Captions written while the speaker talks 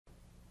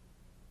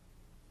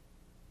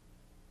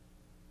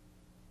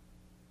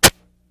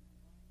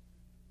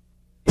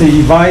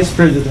The Vice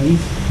President,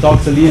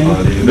 Dr. Lee.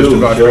 Mr.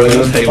 Vice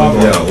President,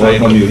 Yeah,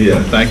 welcome you here.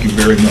 Thank you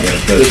very much.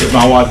 Yes, This is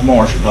my wife,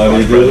 Marcia. How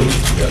do you do?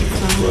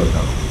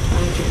 Welcome.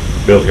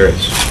 Bill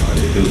Harris. How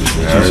do you do?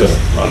 Yes, sir.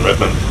 Ron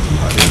Redmond.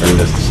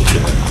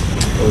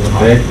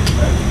 Okay.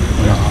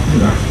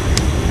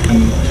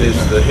 She's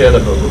the head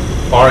of a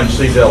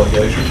RNC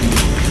delegation.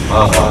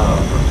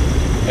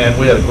 And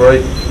we had a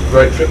great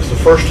trip. It's the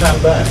first time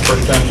back,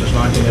 first time since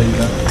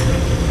 1989.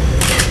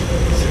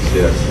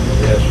 Yes.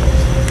 Yes.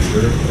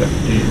 Sure.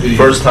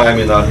 First time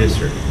in our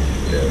history.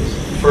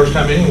 Yes. First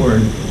time anywhere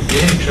in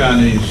any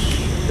Chinese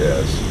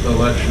Yes.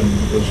 election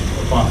was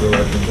a popular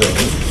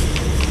election.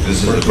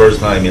 This is the first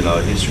time in our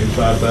history.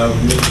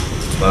 5,000 years.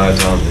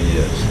 5,000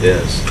 years.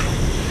 Yes.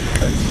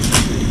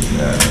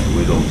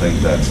 We don't think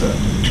that's a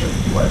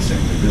wise thing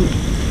to do.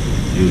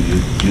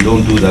 You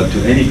don't do that to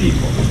any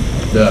people,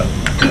 Yeah.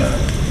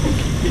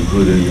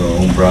 including your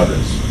own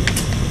brothers.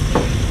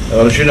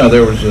 Well, as you know,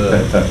 there was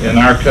in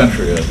our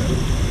country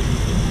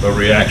a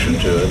reaction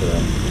to it.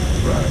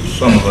 Right.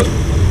 Some of it.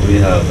 We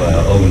have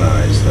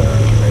organized an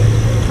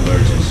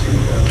emergency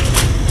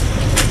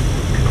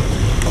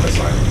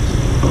assignment.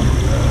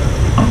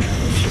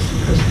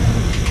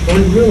 Well,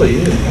 it really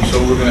is. And so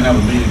we're going to have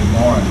a meeting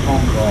tomorrow in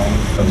Hong Kong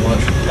at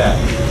lunch with TAC.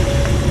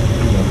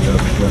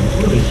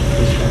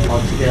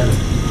 Altogether.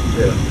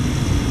 Yeah.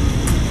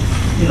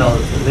 You know,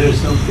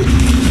 there's no good